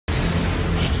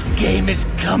game is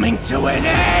coming to an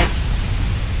end!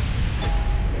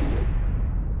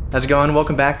 How's it going?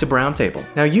 Welcome back to Browntable.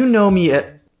 Now you know me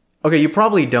okay, you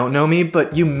probably don't know me,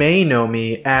 but you may know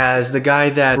me as the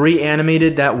guy that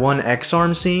reanimated that one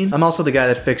X-Arm scene. I'm also the guy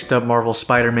that fixed up Marvel's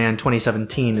Spider-Man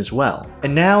 2017 as well.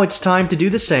 And now it's time to do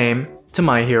the same to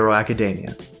My Hero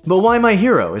Academia. But why My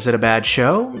Hero? Is it a bad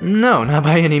show? No, not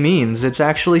by any means. It's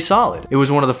actually solid. It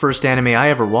was one of the first anime I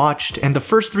ever watched, and the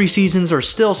first 3 seasons are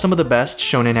still some of the best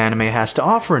shonen anime has to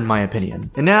offer in my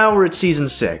opinion. And now we're at season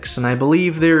 6, and I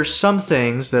believe there's some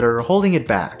things that are holding it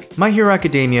back. My Hero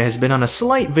Academia has been on a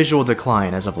slight visual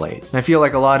decline as of late, and I feel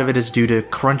like a lot of it is due to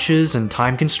crunches and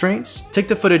time constraints. Take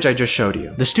the footage I just showed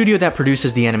you. The studio that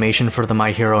produces the animation for the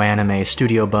My Hero anime,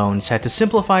 Studio Bones, had to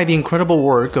simplify the incredible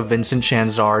work of Vincent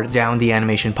Chanzard down the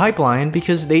animation pipeline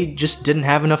because they just didn't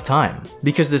have enough time.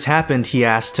 Because this happened, he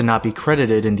asked to not be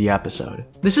credited in the episode.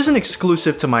 This isn't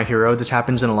exclusive to My Hero, this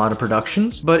happens in a lot of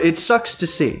productions, but it sucks to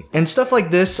see. And stuff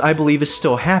like this, I believe, is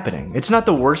still happening. It's not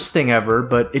the worst thing ever,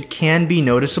 but it can be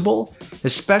noticeable,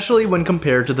 especially when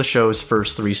compared to the show's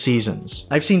first 3 seasons.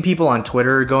 I've seen people on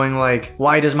Twitter going like,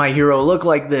 why does My Hero look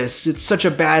like this? It's such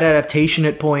a bad adaptation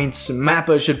at points,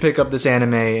 Mappa should pick up this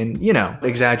anime, and you know,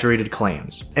 exaggerated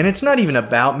claims. And it's not even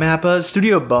about Mappa.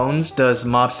 Studio Bones does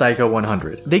Mob Psycho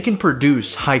 100. They can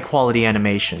produce high quality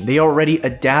animation. They already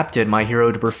adapted My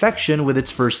Hero to perfection with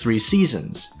its first 3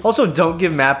 seasons. Also, don't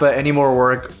give Mappa any more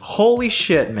work. Holy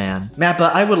shit, man.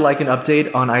 Mappa, I would like an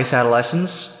update on Ice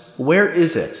Adolescence. Where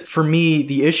is it? For me,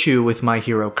 the issue with My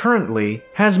Hero currently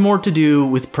has more to do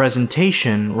with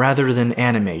presentation rather than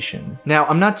animation. Now,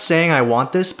 I'm not saying I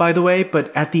want this, by the way,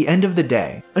 but at the end of the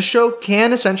day, a show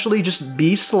can essentially just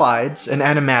be slides, an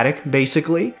animatic,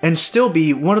 basically, and still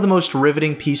be one of the most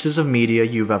riveting pieces of media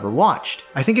you've ever watched.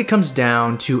 I think it comes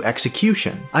down to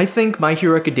execution. I think My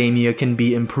Hero Academia can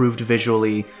be improved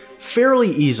visually fairly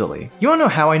easily. You wanna know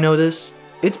how I know this?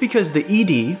 It's because the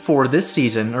ED for this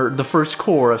season, or the first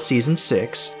core of season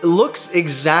 6, looks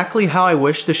exactly how I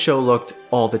wish the show looked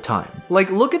all the time.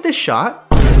 Like, look at this shot.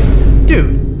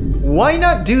 Dude, why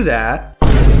not do that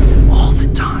all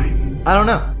the time? I don't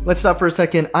know. Let's stop for a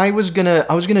second. I was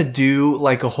gonna do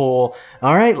like a whole,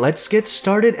 alright, let's get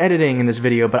started editing in this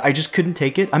video, but I just couldn't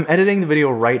take it. I'm editing the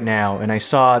video right now, and I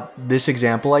saw this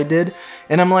example I did,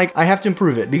 and I'm like, I have to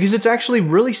improve it, because it's actually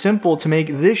really simple to make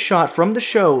this shot from the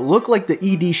show look like the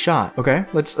ED shot. Okay,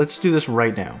 let's do this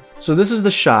right now. So this is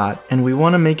the shot, and we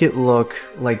want to make it look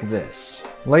like this.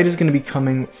 Light is gonna be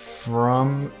coming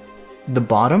from the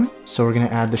bottom, so we're gonna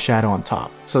add the shadow on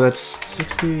top. So that's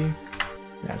 60.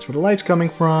 That's where the light's coming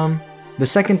from. The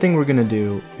second thing we're gonna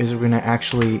do is we're gonna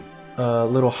actually,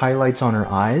 little highlights on her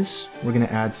eyes. We're gonna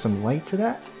add some light to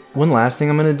that. One last thing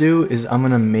I'm gonna do is I'm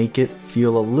gonna make it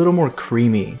feel a little more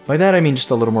creamy. By that I mean just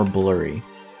a little more blurry.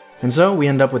 And so we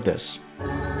end up with this.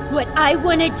 What I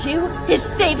wanna do is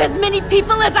save as many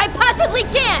people as I possibly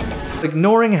can!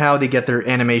 Ignoring how they get their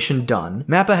animation done,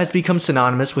 Mappa has become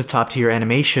synonymous with top-tier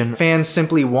animation. Fans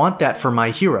simply want that for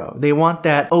My Hero. They want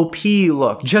that OP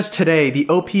look. Just today, the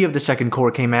OP of the second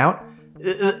core came out.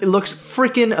 It looks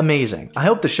freaking amazing. I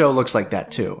hope the show looks like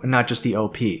that too, and not just the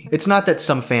OP. It's not that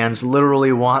some fans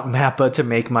literally want Mappa to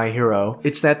make My Hero.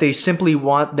 It's that they simply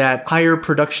want that higher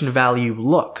production value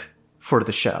look for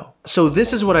the show. So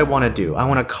this is what I want to do. I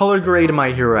want to color grade My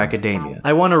Hero Academia.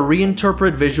 I want to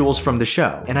reinterpret visuals from the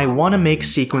show, and I want to make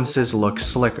sequences look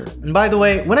slicker. And by the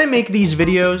way, when I make these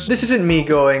videos, this isn't me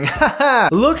going, haha,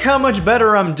 look how much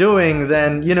better I'm doing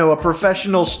than, you know, a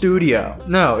professional studio.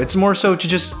 No, it's more so to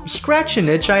just scratch an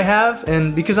itch I have,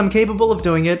 and because I'm capable of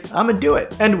doing it, I'm gonna do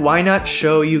it. And why not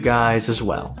show you guys as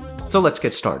well? So let's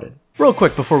get started. Real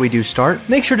quick before we do start,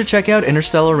 make sure to check out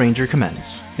Interstellar Ranger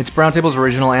Commence. It's Browntable's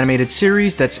original animated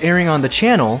series that's airing on the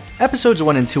channel. Episodes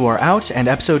 1 and 2 are out, and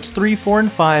episodes 3, 4,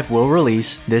 and 5 will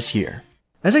release this year.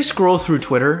 As I scroll through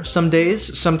Twitter, some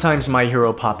days, sometimes My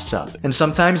Hero pops up, and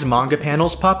sometimes manga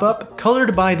panels pop up,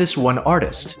 colored by this one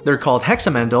artist. They're called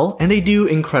Hexamendel, and they do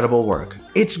incredible work.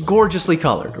 It's gorgeously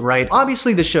colored, right?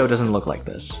 Obviously the show doesn't look like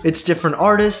this. It's different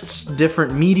artists,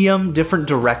 different medium, different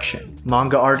direction.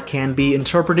 Manga art can be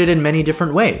interpreted in many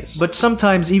different ways, but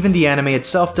sometimes even the anime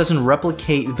itself doesn't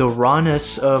replicate the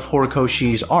rawness of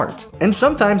Horikoshi's art. And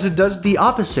sometimes it does the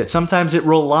opposite. Sometimes it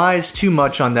relies too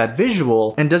much on that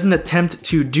visual and doesn't attempt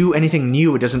to do anything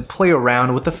new. It doesn't play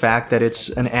around with the fact that it's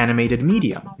an animated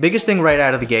medium. Biggest thing right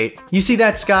out of the gate, you see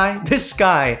that sky? This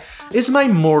sky is my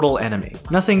mortal enemy.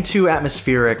 Nothing too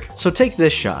atmospheric, so take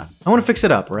this shot. I want to fix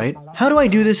it up, right? How do I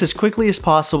do this as quickly as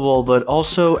possible, but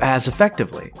also as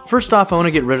effectively? First First off, I want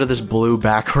to get rid of this blue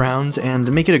background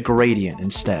and make it a gradient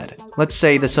instead. Let's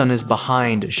say the sun is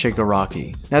behind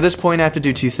Shigaraki. Now at this point I have to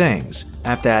do two things. I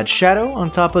have to add shadow on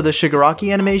top of the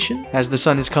Shigaraki animation as the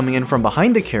sun is coming in from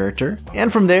behind the character,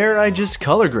 and from there I just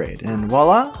color grade, and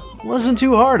voila, wasn't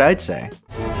too hard, I'd say.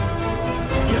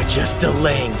 You're just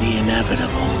delaying the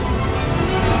inevitable.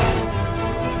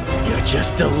 You're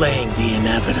just delaying the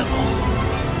inevitable.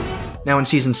 Now in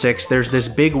Season 6, there's this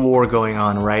big war going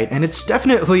on, right? And it's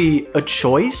definitely a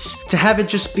choice to have it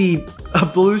just be a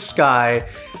blue sky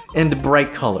and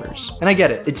bright colors. And I get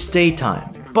it, it's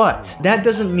daytime. But that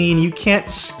doesn't mean you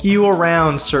can't skew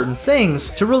around certain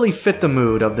things to really fit the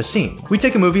mood of the scene. We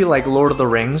take a movie like Lord of the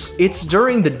Rings, it's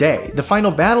during the day. The final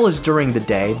battle is during the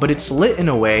day, but it's lit in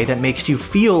a way that makes you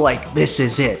feel like this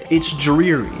is it. It's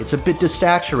dreary, it's a bit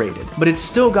desaturated, but it's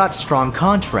still got strong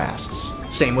contrasts.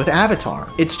 Same with Avatar.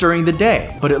 It's during the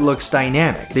day, but it looks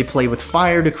dynamic. They play with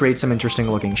fire to create some interesting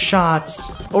looking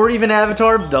shots. Or even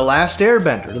Avatar: The Last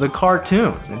Airbender, the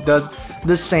cartoon. It does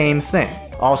the same thing.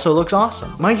 Also looks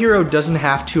awesome. My Hero doesn't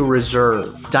have to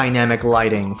reserve dynamic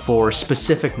lighting for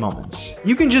specific moments.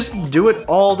 You can just do it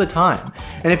all the time.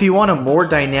 And if you want a more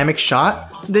dynamic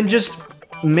shot, then just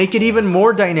make it even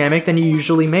more dynamic than you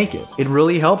usually make it. It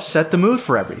really helps set the mood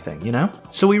for everything, you know?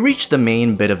 So we reached the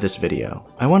main bit of this video.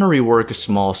 I want to rework a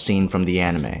small scene from the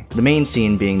anime. The main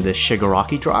scene being the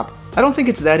Shigaraki drop. I don't think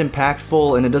it's that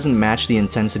impactful and it doesn't match the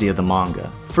intensity of the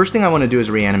manga. First thing I want to do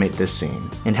is reanimate this scene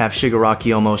and have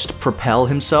Shigaraki almost propel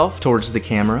himself towards the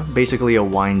camera, basically a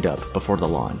wind-up before the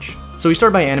launch. So we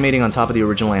start by animating on top of the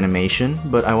original animation,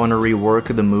 but I want to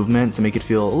rework the movement to make it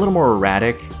feel a little more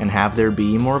erratic and have there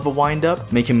be more of a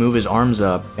wind-up, make him move his arms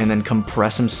up and then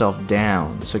compress himself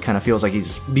down so it kind of feels like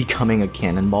he's becoming a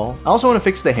cannonball. I also want to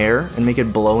fix the hair and make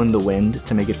it blow in the wind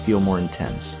to make it feel more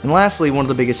intense. And lastly, one of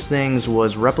the biggest things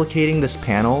was replicating this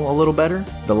panel a little better.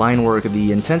 The line work,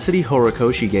 the intensity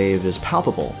Horikoshi gave is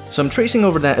palpable. So I'm tracing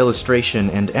over that illustration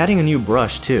and adding a new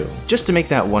brush too, just to make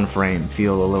that one frame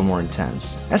feel a little more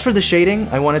intense. As for the shading,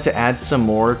 I wanted to add some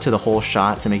more to the whole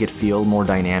shot to make it feel more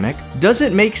dynamic. Does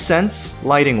it make sense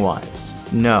lighting-wise?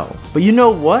 No. But you know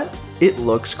what? It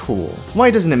looks cool. Why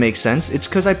doesn't it make sense? It's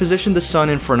because I positioned the sun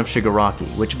in front of Shigaraki,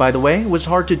 which by the way, was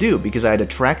hard to do because I had to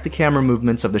track the camera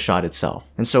movements of the shot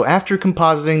itself. And so after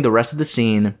compositing the rest of the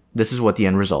scene, this is what the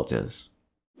end result is.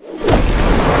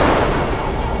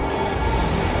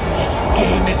 This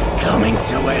game is coming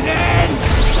to an end!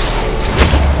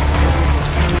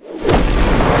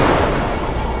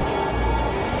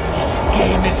 This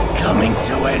game is coming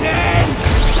to an end!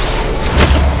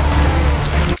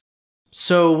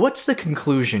 So what's the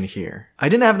conclusion here? I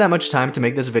didn't have that much time to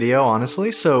make this video,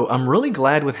 honestly, so I'm really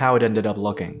glad with how it ended up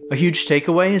looking. A huge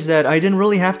takeaway is that I didn't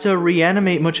really have to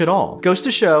reanimate much at all. Goes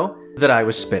to show that I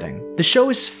was spitting. The show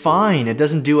is fine, it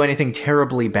doesn't do anything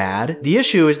terribly bad. The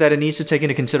issue is that it needs to take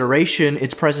into consideration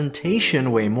its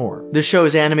presentation way more. The show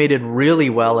is animated really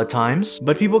well at times,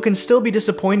 but people can still be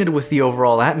disappointed with the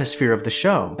overall atmosphere of the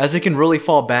show, as it can really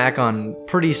fall back on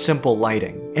pretty simple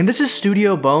lighting. And this is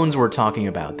Studio Bones we're talking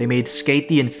about. They made Skate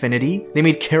the Infinity, they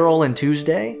made Carol and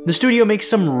Tuesday. The studio makes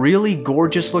some really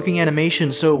gorgeous looking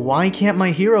animation, so why can't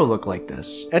My Hero look like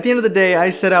this? At the end of the day, I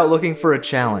set out looking for a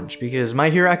challenge, because My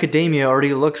Hero Academia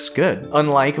already looks good,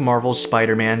 unlike Marvel's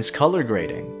Spider-Man's color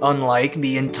grading, unlike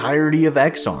the entirety of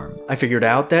X-Arm. I figured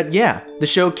out that yeah, the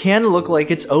show can look like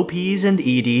its OPs and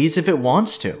EDs if it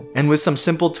wants to, and with some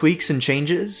simple tweaks and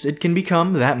changes, it can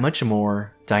become that much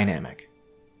more dynamic.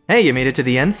 Hey, you made it to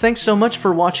the end? Thanks so much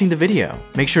for watching the video.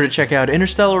 Make sure to check out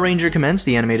Interstellar Ranger Commence,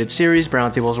 the animated series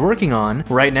Browntable is working on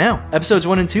right now. Episodes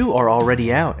 1 and 2 are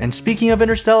already out. And speaking of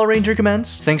Interstellar Ranger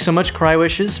Commence, thanks so much Cry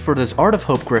Wishes for this Art of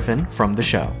Hope Griffin from the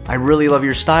show. I really love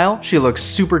your style. She looks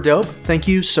super dope. Thank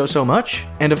you so much.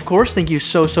 And of course, thank you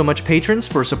so much patrons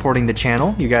for supporting the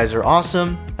channel. You guys are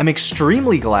awesome. I'm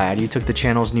extremely glad you took the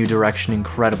channel's new direction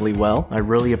incredibly well. I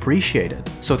really appreciate it.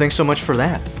 So thanks so much for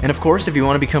that. And of course, if you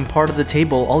want to become part of the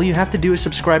table, all you have to do is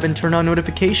subscribe and turn on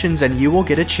notifications and you will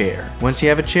get a chair. Once you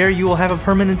have a chair, you will have a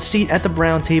permanent seat at the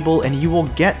brown table and you will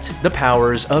get the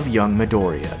powers of young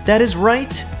Midoriya. That is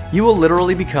right, you will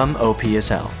literally become OP as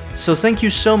hell. So thank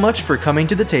you so much for coming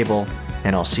to the table,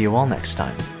 and I'll see you all next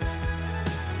time.